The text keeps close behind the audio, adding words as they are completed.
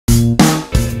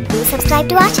subscribe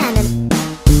to our channel.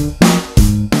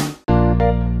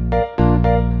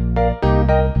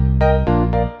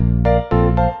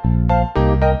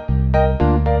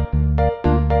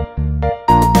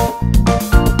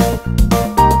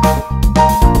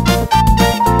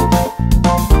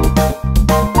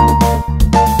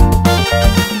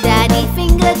 Daddy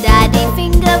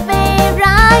finger, where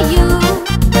are you?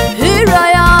 Here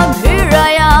I am,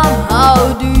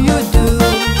 how do you do?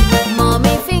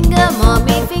 Mommy finger,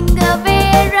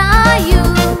 where are you?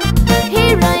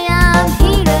 Here I am,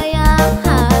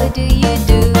 how do you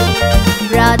do?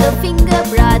 Brother finger,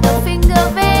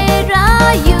 where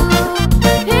are you?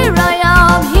 Here I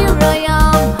am,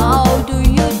 how do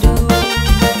you do?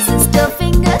 Sister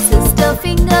finger,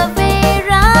 where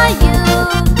are you?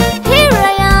 Here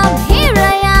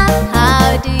I am, how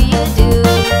do you do?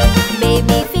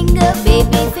 Baby finger,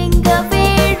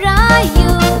 where are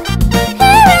you?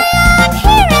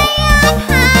 Here I am,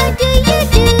 how do you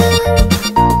do?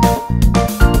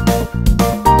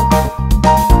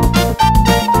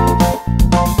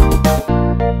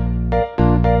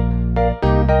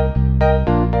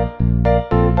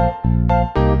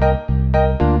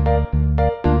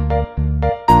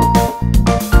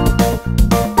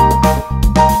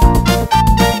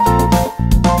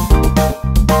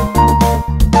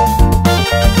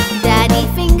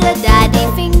 Daddy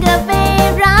finger,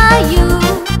 where are you?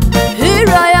 Here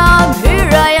I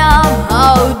am,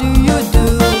 how do you do?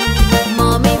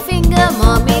 Mommy finger,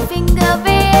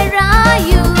 where are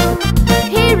you?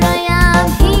 Here I am,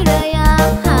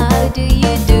 how do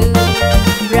you do?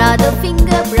 Brother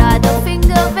finger,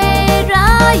 where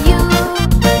are you?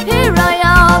 Here I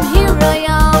am,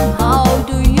 how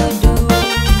do you do?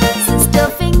 Sister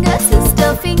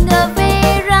finger,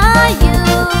 where are you?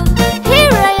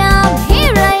 Here I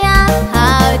am,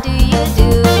 how do you do?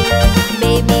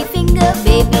 Baby finger,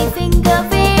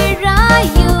 where are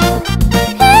you?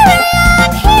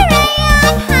 Here I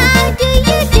am, how do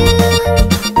you do?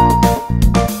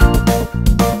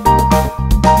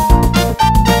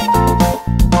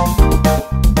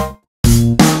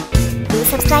 Do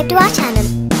subscribe to our channel.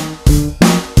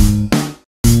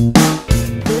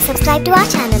 Do subscribe to our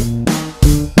channel.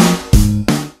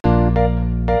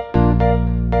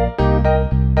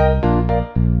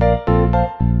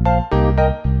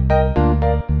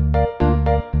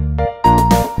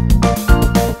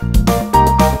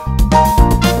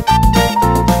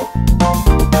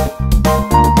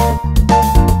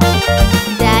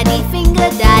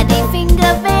 Daddy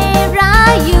finger, where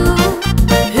are you?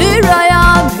 Here I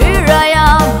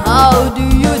am, how do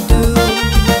you do?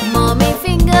 Mommy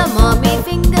finger,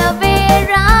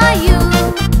 where are you?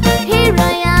 Here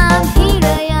I am,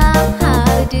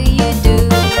 how do you do?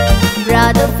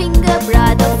 Brother finger,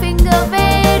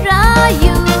 where are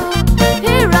you?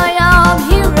 Here I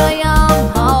am,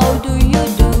 how do you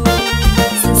do?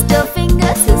 Sister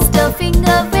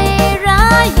finger, where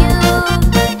are you?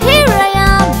 Here I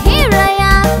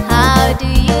am, how do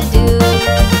you do?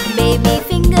 Baby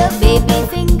finger,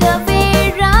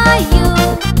 where are you?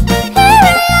 Here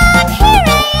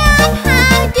I am,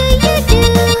 how do you do?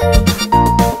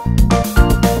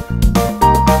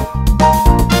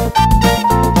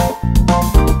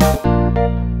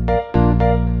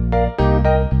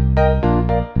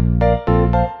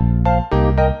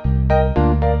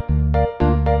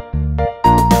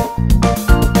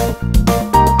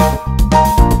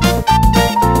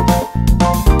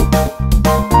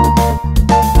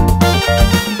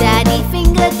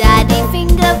 Daddy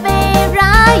finger, where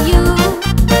are you?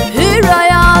 Here I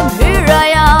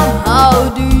am, how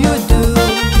do you do?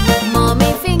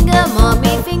 Mommy finger,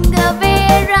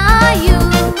 where are you?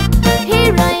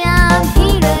 Here I am,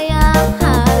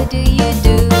 how do you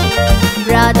do?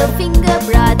 Brother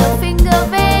finger,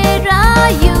 where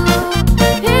are you?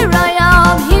 Here I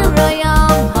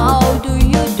am, how do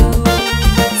you do?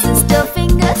 Sister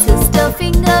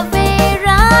finger, where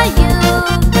are you?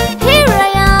 Here I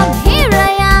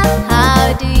am,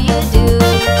 how do you do?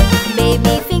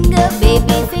 Baby finger,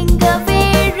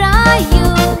 where are you?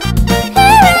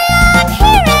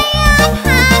 Here I am,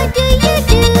 how do you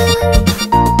do?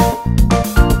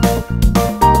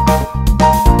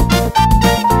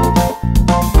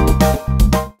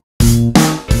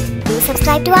 Do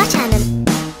subscribe to our channel.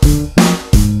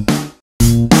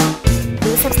 Do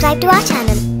subscribe to our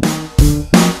channel.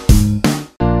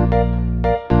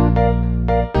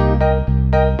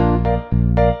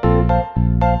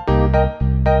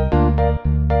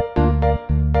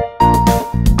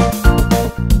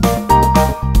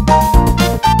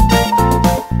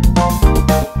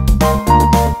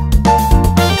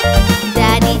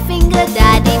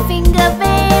 Daddy finger,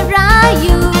 where are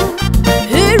you?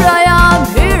 Here I am.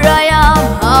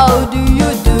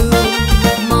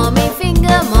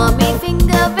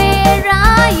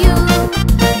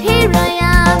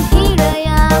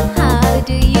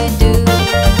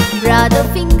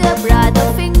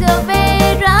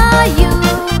 are you?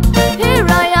 Here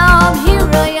I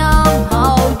am,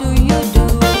 how do you do?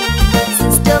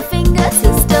 Sister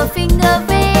finger,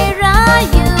 where are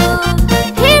you?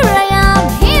 Here I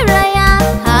am,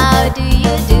 how do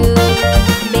you do?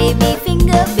 Baby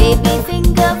finger,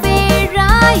 where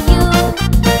are you?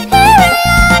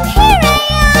 Here I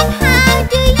am, how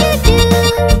do you do?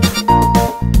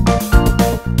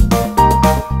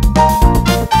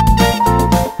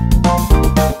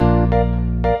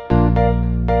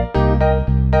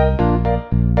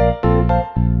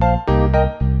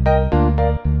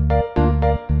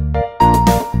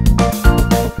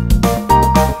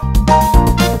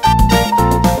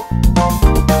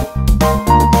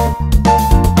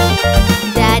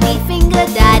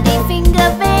 Daddy finger,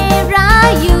 where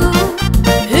are you?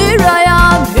 Here I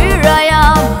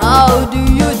am, how do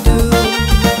you do?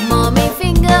 Mommy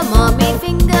finger,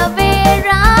 where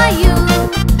are you?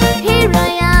 Here I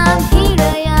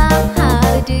am,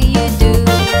 how do you do?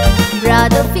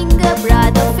 Brother finger,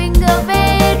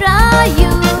 where are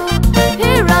you?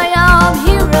 Here I am,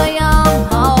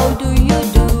 how do you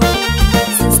do?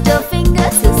 Sister finger,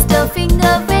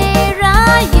 where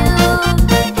are you?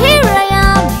 Here I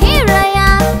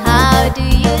am, how do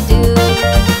you do?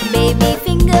 Baby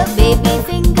finger,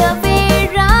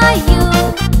 where are you?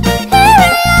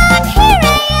 Here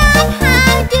I am,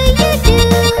 how do you do?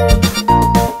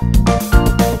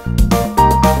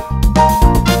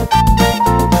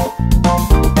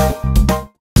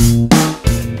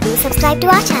 Do subscribe to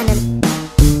our channel.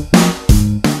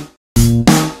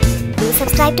 Do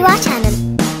subscribe to our channel.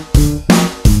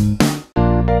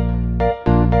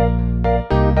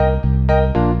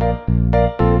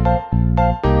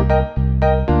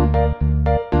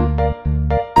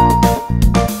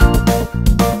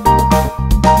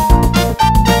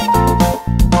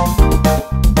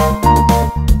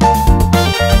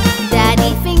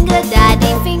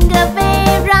 Daddy finger,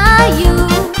 where are you?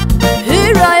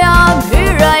 Here I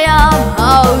am,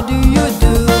 how do you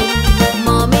do?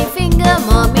 Mommy finger,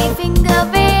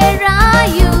 where are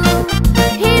you?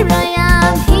 Here I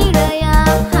am,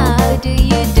 how do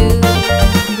you do?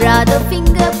 Brother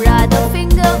finger,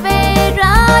 where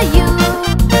are you?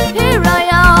 Here I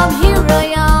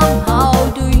am, how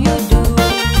do you do?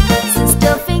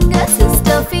 Sister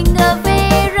finger,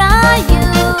 where are you?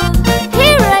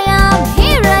 Here I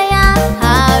am,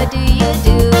 how do you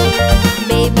do?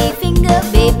 Baby finger,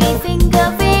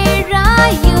 where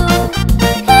are you?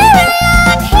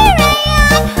 Here I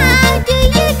am, how do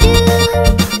you do?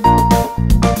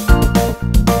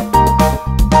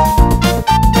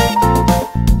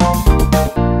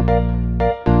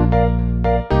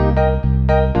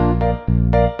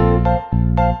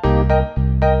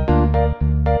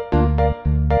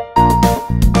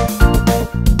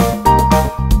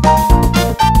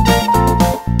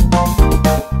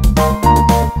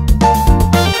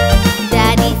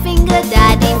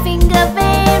 Daddy finger,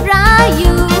 where are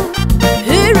you?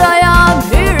 Here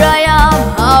I am,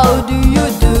 how do you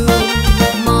do?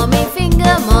 Mommy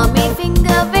finger,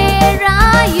 where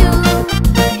are you?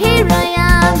 Here I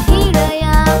am,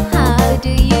 how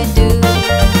do you do?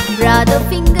 Brother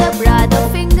finger,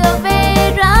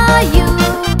 where are you?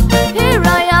 Here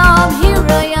I am,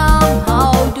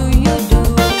 how do you do?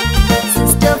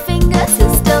 Sister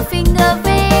finger,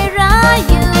 where are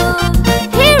you?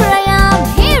 Here I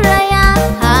am,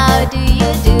 how do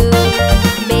you do?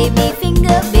 Baby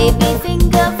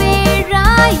finger, where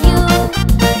are you?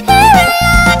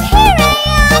 Here I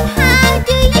am, how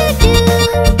do you do?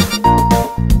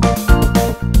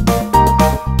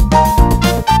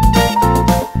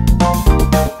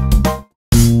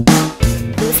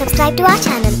 Do subscribe to our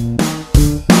channel.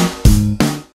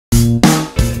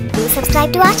 Do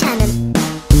subscribe to our channel.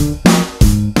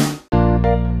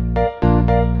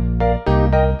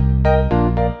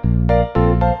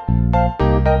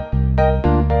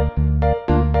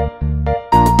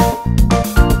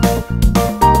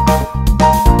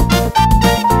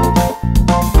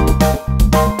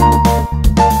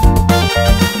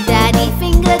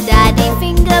 Daddy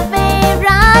finger, where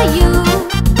are you?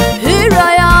 Here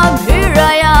I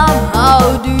am,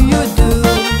 how do you do?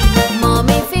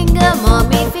 Mommy finger,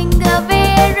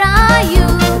 where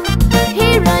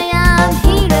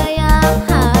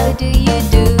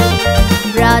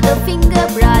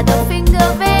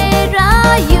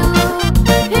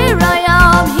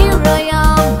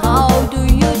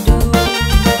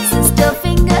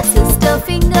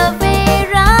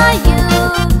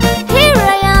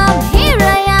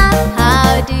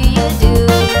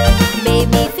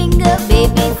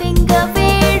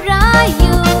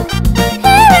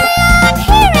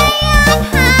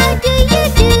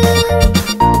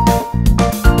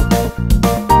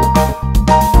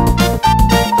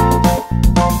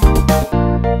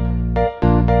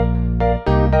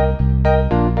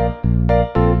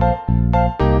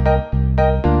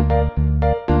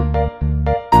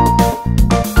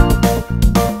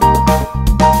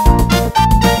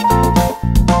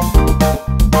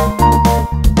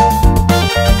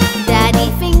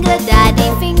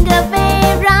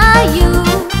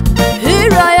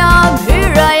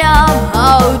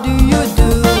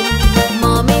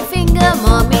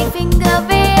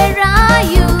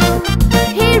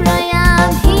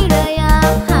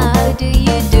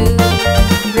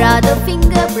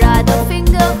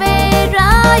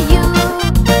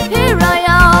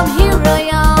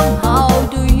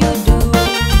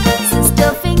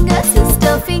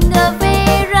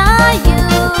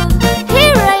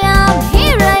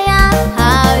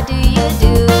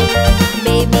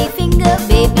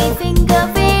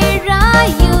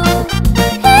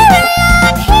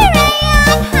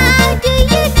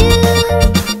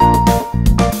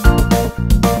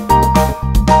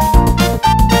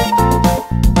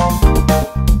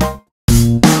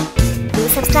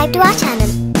subscribe to our channel.